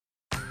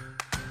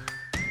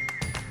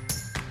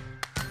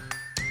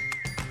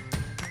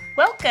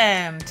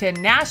Welcome to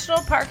National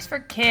Parks for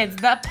Kids,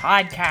 the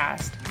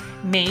podcast,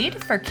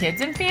 made for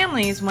kids and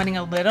families wanting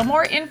a little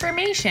more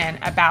information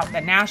about the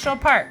national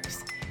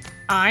parks.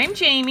 I'm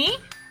Jamie.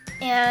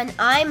 And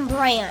I'm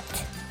Brant.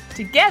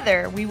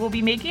 Together, we will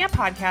be making a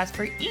podcast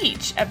for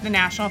each of the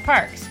national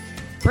parks.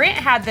 Brant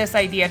had this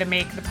idea to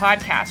make the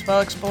podcast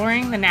while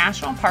exploring the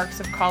national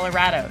parks of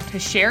Colorado to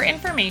share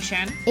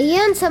information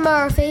and some of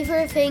our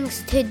favorite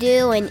things to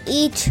do in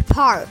each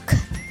park.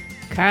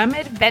 Come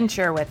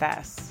adventure with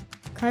us.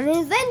 Come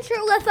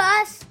adventure with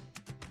us.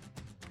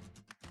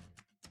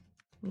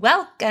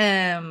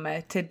 Welcome.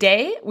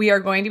 Today, we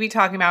are going to be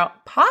talking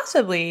about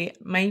possibly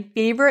my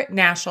favorite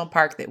national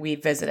park that we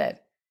visited.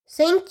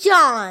 St.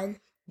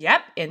 John.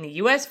 Yep, in the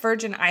U.S.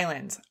 Virgin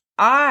Islands.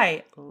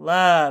 I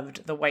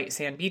loved the white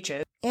sand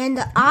beaches. And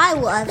I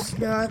love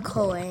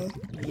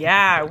snorkeling.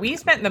 Yeah, we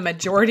spent the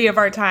majority of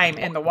our time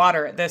in the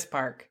water at this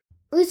park.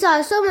 We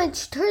saw so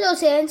much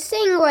turtles and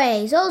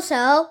stingrays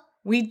also.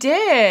 We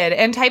did,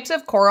 and types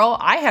of coral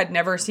I had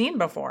never seen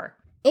before.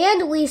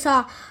 And we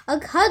saw a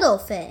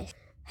cuttlefish.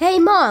 Hey,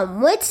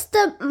 Mom, what's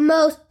the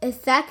most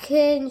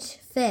affectionate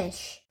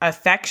fish?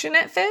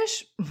 Affectionate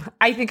fish?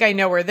 I think I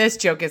know where this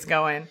joke is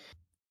going.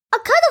 A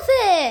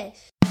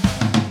cuttlefish!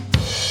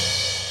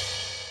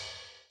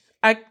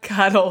 A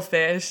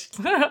cuttlefish.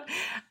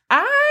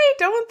 I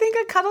don't think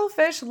a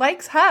cuttlefish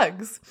likes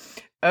hugs.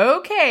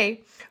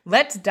 Okay,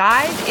 let's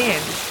dive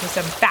into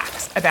some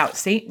facts about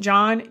St.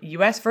 John,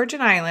 U.S. Virgin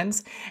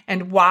Islands,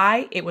 and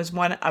why it was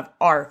one of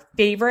our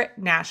favorite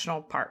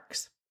national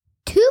parks.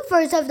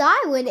 2/3 of the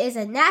island is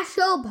a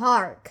national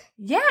park.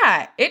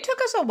 Yeah, it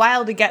took us a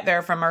while to get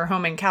there from our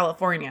home in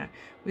California.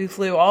 We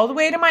flew all the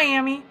way to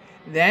Miami,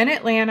 then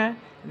Atlanta,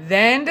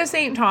 then to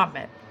St.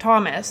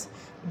 Thomas.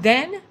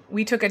 Then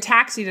we took a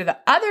taxi to the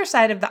other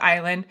side of the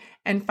island,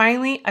 and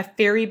finally a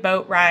ferry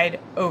boat ride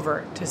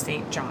over to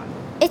St. John.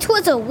 It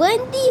was a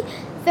windy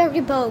ferry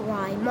boat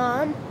ride,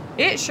 Mom.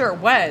 It sure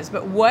was,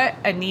 but what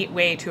a neat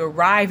way to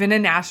arrive in a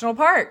national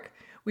park.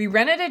 We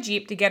rented a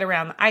Jeep to get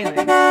around the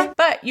island,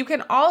 but you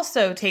can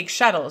also take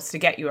shuttles to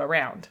get you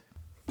around.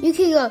 You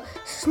can go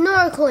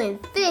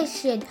snorkeling,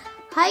 fishing,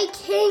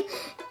 hiking,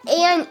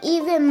 and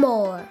even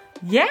more.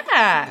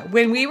 Yeah,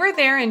 when we were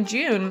there in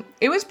June,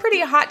 it was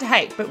pretty hot to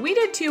hike, but we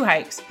did 2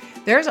 hikes.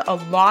 There's a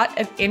lot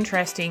of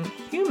interesting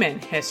human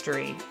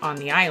history on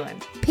the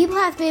island. People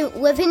have been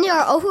living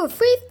there over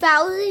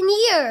 3,000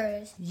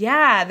 years.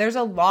 Yeah, there's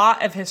a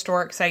lot of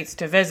historic sites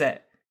to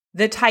visit.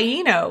 The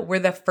Taino were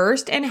the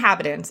first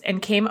inhabitants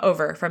and came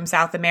over from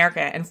South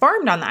America and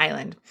farmed on the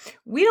island.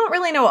 We don't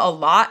really know a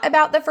lot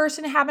about the first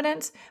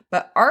inhabitants,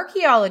 but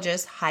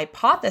archaeologists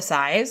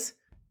hypothesize...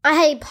 A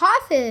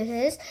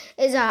hypothesis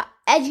is an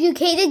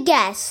educated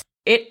guess.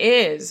 It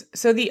is.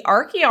 So the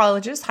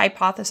archaeologists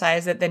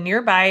hypothesize that the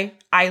nearby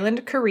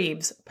island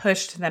Caribs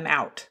pushed them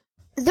out.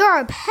 There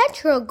are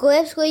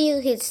petroglyphs where you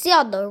can see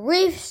on the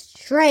reef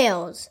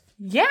trails.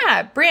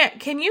 Yeah, Brant,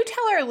 can you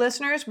tell our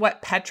listeners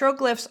what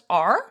petroglyphs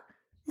are?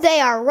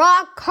 They are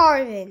rock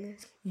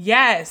carvings.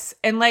 Yes,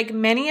 and like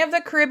many of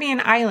the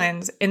Caribbean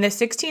islands in the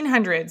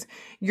 1600s,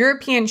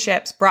 European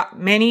ships brought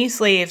many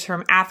slaves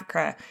from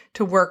Africa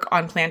to work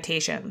on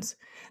plantations.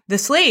 The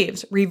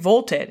slaves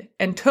revolted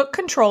and took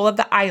control of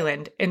the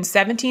island in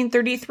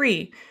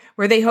 1733,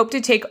 where they hoped to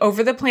take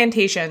over the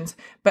plantations,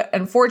 but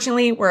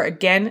unfortunately were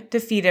again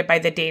defeated by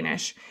the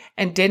Danish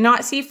and did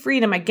not see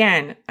freedom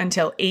again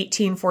until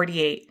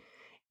 1848.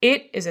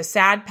 It is a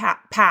sad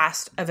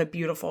past of a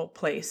beautiful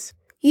place.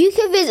 You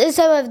can visit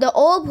some of the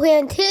old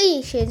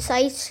plantation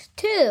sites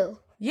too.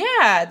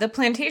 Yeah, the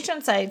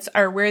plantation sites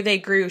are where they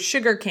grew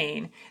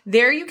sugarcane.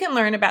 There you can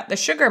learn about the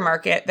sugar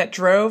market that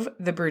drove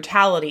the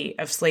brutality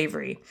of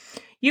slavery.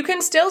 You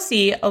can still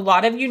see a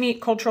lot of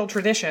unique cultural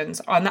traditions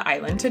on the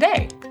island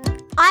today.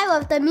 I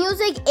love the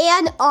music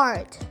and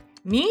art.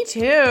 Me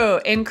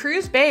too. In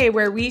Cruz Bay,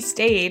 where we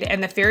stayed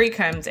and the ferry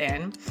comes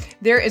in,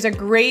 there is a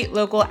great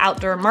local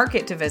outdoor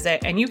market to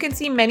visit, and you can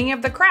see many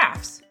of the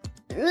crafts.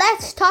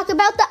 Let's talk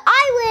about the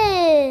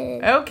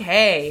island.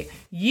 Okay,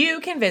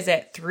 you can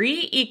visit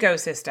 3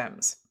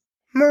 ecosystems.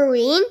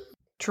 Marine,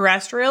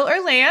 terrestrial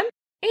or land,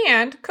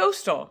 and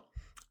coastal.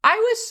 I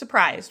was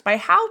surprised by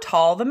how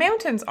tall the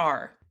mountains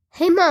are.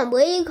 Hey Mom,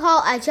 what do you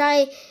call a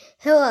giant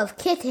hill of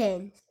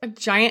kittens? A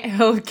giant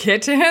hill of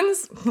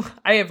kittens?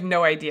 I have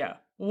no idea.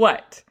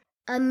 What?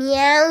 A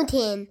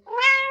mountain.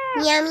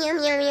 Meow, meow,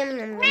 meow, meow,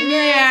 meow, meow.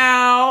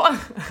 Meow.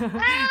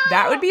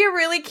 That would be a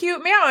really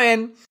cute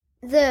mountain.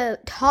 The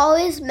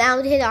tallest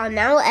mountain on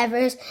Mount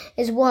Everest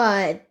is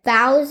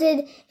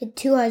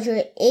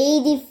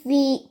 1,280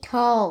 feet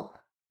tall.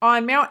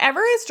 On Mount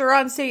Everest or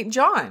on St.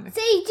 John?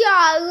 St.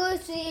 John,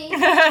 Lucy.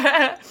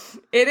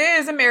 It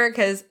is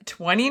America's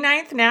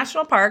 29th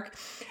national park,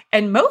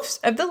 and most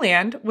of the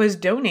land was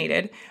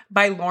donated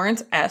by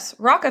Lawrence S.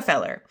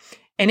 Rockefeller,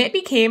 and it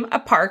became a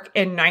park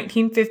in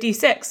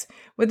 1956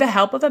 with the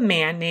help of a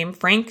man named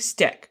Frank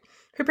Stick,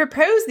 who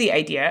proposed the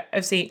idea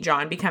of St.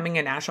 John becoming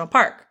a national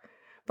park.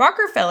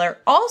 Rockefeller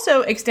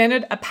also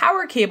extended a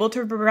power cable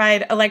to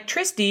provide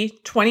electricity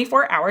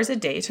 24 hours a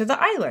day to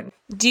the island.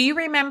 Do you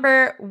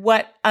remember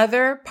what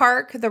other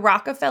park the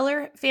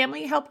Rockefeller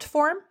family helped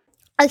form?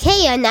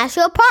 Acadia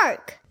National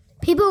Park.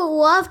 People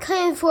love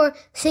coming for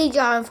St.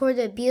 John for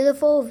the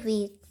beautiful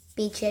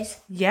beaches.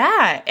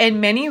 Yeah,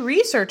 and many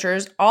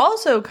researchers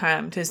also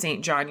come to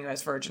St. John,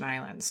 U.S. Virgin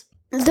Islands.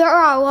 There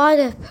are a lot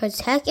of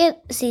protected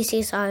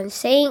species on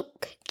St.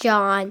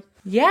 John.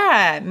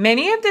 Yeah,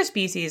 many of the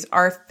species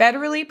are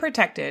federally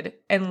protected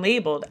and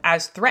labeled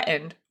as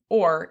threatened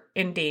or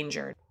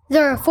endangered.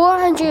 There are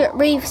 400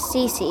 reef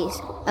species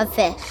of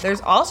fish.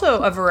 There's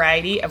also a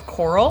variety of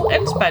coral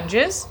and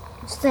sponges.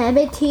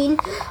 17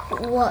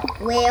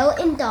 whale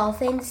and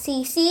dolphin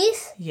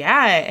species.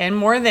 Yeah, and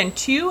more than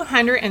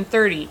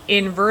 230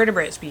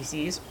 invertebrate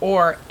species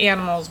or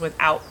animals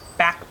without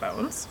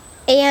backbones.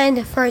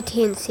 And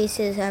 13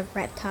 species of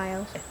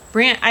reptiles.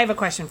 Brant, I have a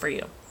question for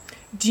you.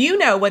 Do you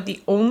know what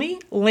the only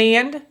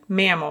land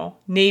mammal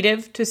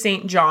native to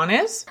St. John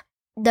is?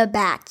 The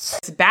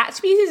bats. Bat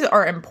species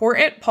are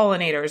important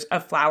pollinators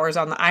of flowers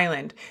on the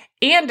island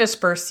and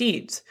disperse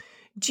seeds.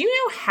 Do you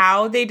know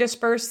how they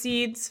disperse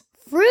seeds?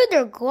 Through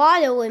their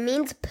glottal, it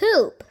means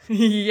poop.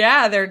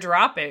 Yeah, they're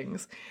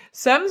droppings.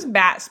 Some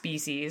bat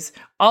species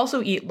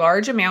also eat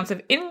large amounts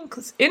of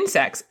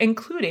insects,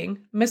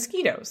 including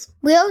mosquitoes.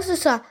 We also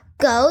saw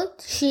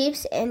goats, sheep,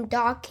 and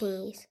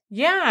donkeys.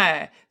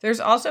 Yeah,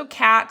 there's also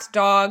cats,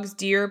 dogs,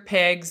 deer,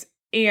 pigs,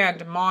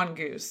 and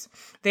mongoose.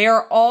 They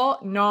are all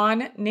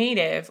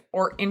non-native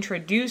or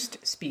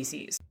introduced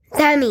species.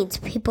 That means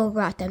people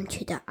brought them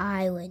to the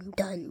island.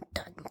 Dun,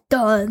 dun,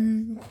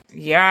 dun.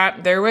 Yeah,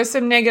 there was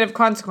some negative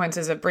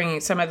consequences of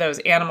bringing some of those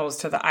animals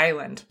to the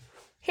island.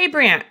 Hey,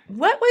 Brant,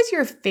 what was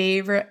your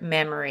favorite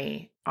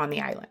memory on the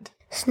island?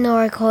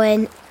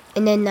 Snorkeling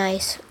in the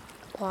nice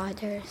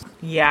waters.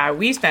 Yeah,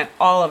 we spent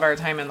all of our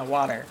time in the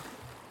water.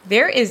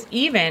 There is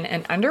even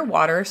an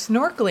underwater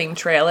snorkeling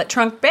trail at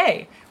Trunk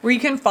Bay, where you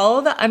can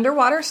follow the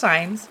underwater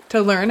signs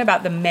to learn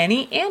about the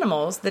many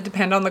animals that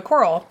depend on the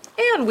coral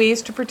and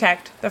ways to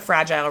protect the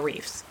fragile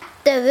reefs.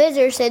 The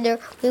visitor center,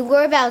 we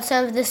learned about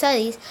some of the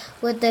studies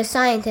what the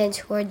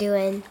scientists were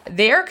doing.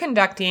 They are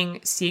conducting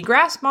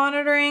seagrass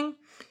monitoring,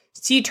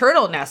 sea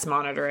turtle nest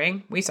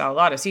monitoring, we saw a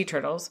lot of sea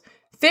turtles,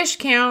 fish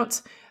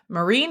counts,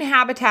 marine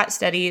habitat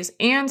studies,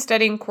 and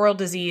studying coral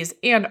disease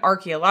and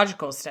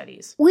archaeological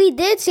studies. We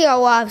did see a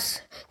lot of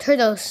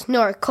turtles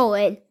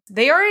snorkeling.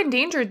 They are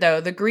endangered,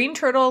 though. The green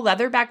turtle,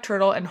 leatherback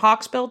turtle, and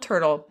hawksbill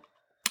turtle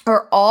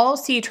are all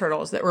sea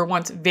turtles that were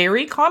once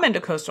very common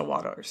to coastal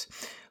waters.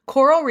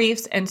 Coral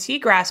reefs and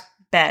seagrass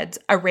beds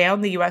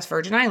around the U.S.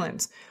 Virgin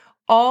Islands.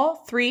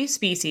 All three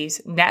species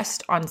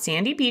nest on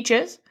sandy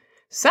beaches,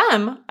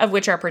 some of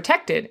which are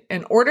protected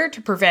in order to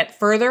prevent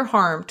further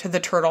harm to the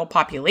turtle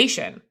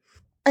population.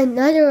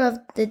 Another of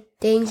the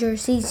danger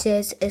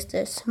species is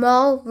the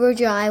small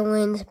Virgin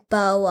Islands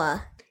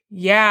boa.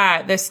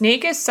 Yeah, the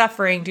snake is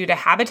suffering due to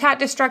habitat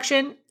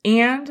destruction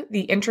and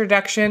the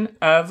introduction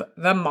of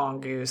the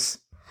mongoose.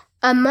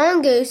 A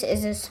mongoose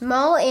is a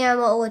small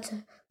animal with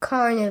a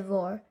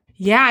carnivore.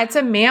 Yeah, it's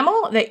a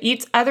mammal that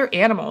eats other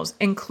animals,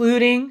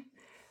 including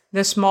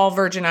the small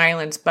Virgin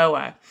Islands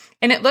boa.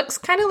 And it looks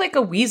kind of like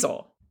a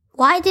weasel.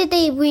 Why did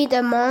they bring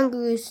the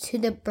mongoose to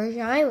the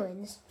Virgin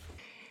Islands?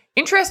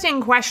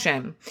 Interesting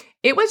question.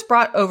 It was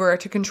brought over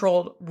to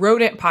control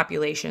rodent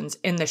populations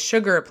in the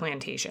sugar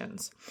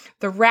plantations.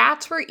 The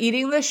rats were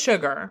eating the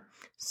sugar,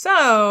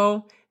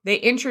 so they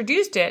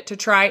introduced it to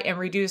try and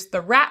reduce the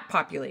rat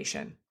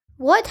population.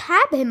 What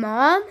happened,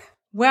 Mom?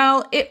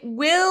 Well, it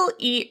will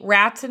eat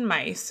rats and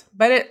mice,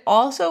 but it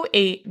also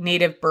ate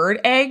native bird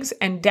eggs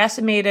and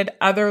decimated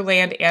other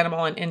land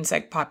animal and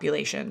insect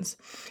populations.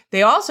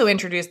 They also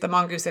introduced the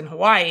mongoose in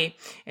Hawaii,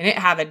 and it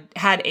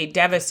had a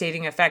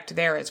devastating effect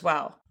there as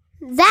well.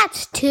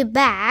 That's too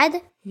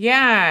bad.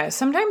 Yeah,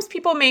 sometimes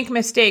people make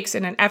mistakes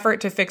in an effort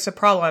to fix a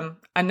problem.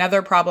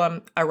 Another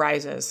problem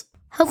arises.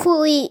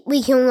 Hopefully,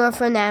 we can learn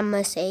from that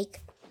mistake.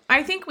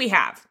 I think we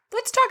have.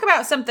 Let's talk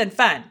about something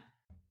fun.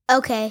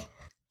 Okay.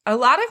 A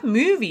lot of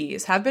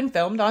movies have been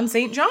filmed on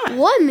St. John.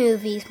 What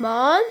movies,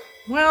 Mom?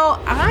 Well,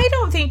 I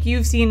don't think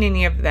you've seen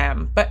any of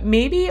them, but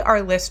maybe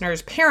our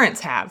listeners'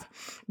 parents have.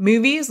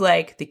 Movies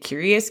like The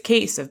Curious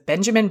Case of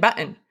Benjamin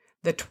Button,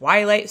 The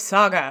Twilight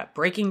Saga,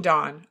 Breaking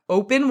Dawn,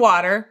 Open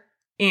Water,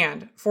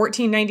 and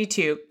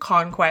 1492,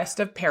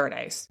 Conquest of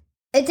Paradise.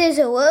 It is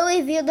a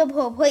really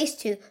beautiful place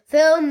to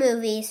film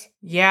movies.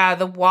 Yeah,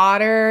 the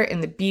water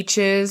and the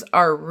beaches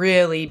are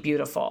really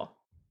beautiful.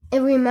 It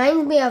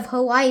reminds me of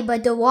Hawaii,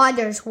 but the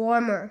water's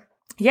warmer.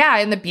 Yeah,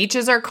 and the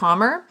beaches are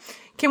calmer.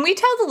 Can we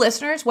tell the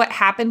listeners what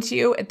happened to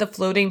you at the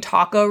floating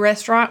taco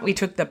restaurant we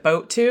took the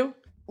boat to?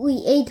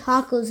 We ate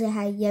tacos and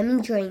had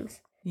yummy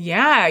drinks.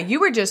 Yeah, you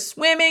were just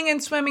swimming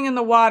and swimming in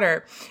the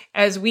water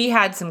as we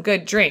had some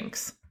good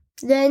drinks.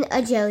 Then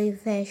a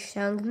jellyfish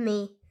stung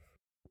me.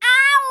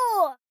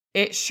 Ow!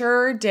 It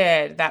sure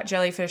did. That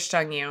jellyfish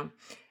stung you.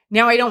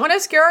 Now, I don't want to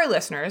scare our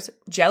listeners.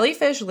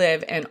 Jellyfish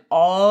live in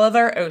all of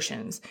our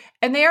oceans,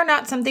 and they are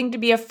not something to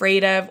be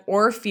afraid of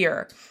or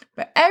fear.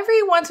 But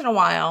every once in a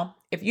while,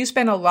 if you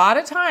spend a lot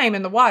of time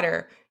in the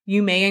water,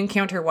 you may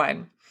encounter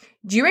one.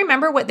 Do you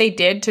remember what they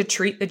did to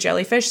treat the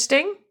jellyfish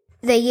sting?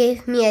 They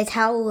gave me a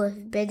towel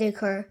with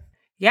vinegar.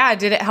 Yeah,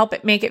 did it help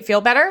it make it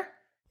feel better?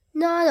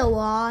 Not a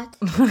lot.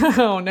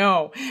 Oh,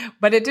 no.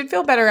 But it did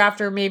feel better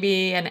after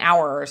maybe an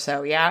hour or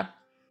so, yeah?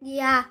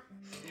 Yeah.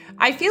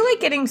 I feel like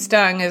getting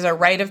stung is a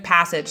rite of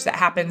passage that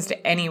happens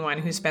to anyone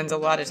who spends a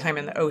lot of time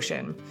in the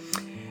ocean.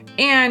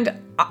 And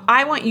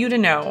I want you to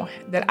know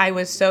that I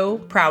was so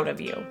proud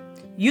of you.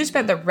 You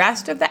spent the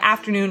rest of the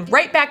afternoon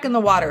right back in the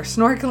water,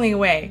 snorkeling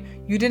away.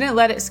 You didn't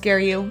let it scare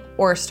you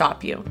or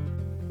stop you.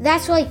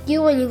 That's like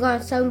you when you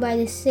got stung by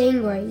the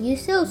stingray. You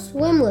still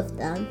swim with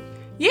them.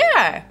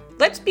 Yeah,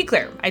 let's be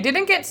clear. I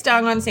didn't get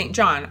stung on St.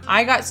 John.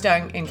 I got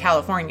stung in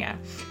California.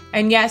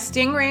 And yes,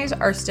 stingrays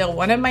are still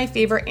one of my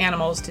favorite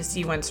animals to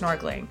see when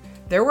snorkeling.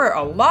 There were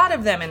a lot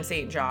of them in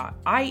St. John.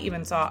 I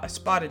even saw a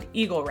spotted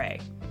eagle ray.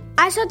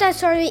 I saw that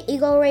spotted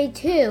eagle ray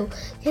too.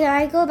 Can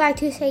I go back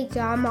to St.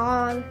 John,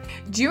 Mom?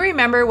 Do you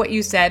remember what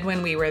you said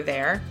when we were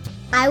there?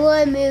 I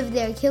want to move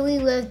there. Can we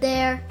live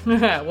there?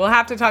 We'll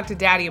have to talk to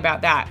Daddy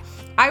about that.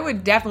 I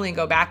would definitely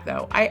go back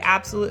though. I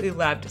absolutely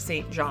loved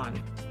St.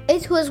 John.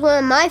 It was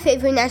one of my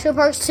favorite national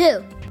parks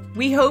too.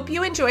 We hope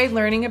you enjoyed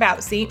learning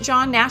about St.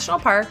 John National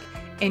Park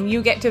and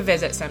you get to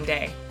visit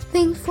someday.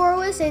 Thanks for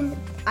listening.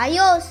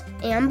 Adios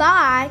and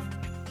bye.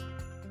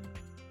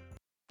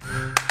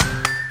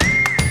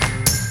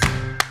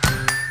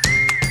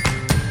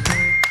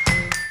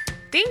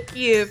 Thank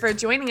you for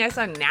joining us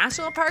on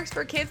National Parks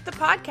for Kids, the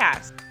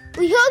podcast.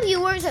 We hope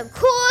you learned some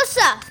cool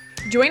stuff.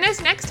 Join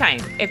us next time.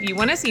 If you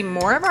want to see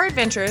more of our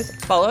adventures,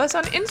 follow us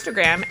on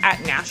Instagram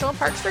at National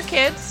Parks for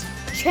Kids.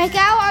 Check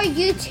out our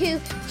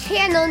YouTube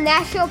channel,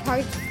 National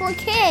Parks for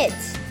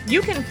Kids.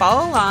 You can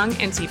follow along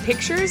and see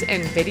pictures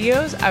and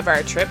videos of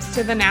our trips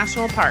to the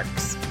national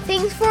parks.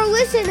 Thanks for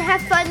listening.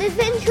 Have fun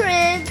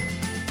adventuring.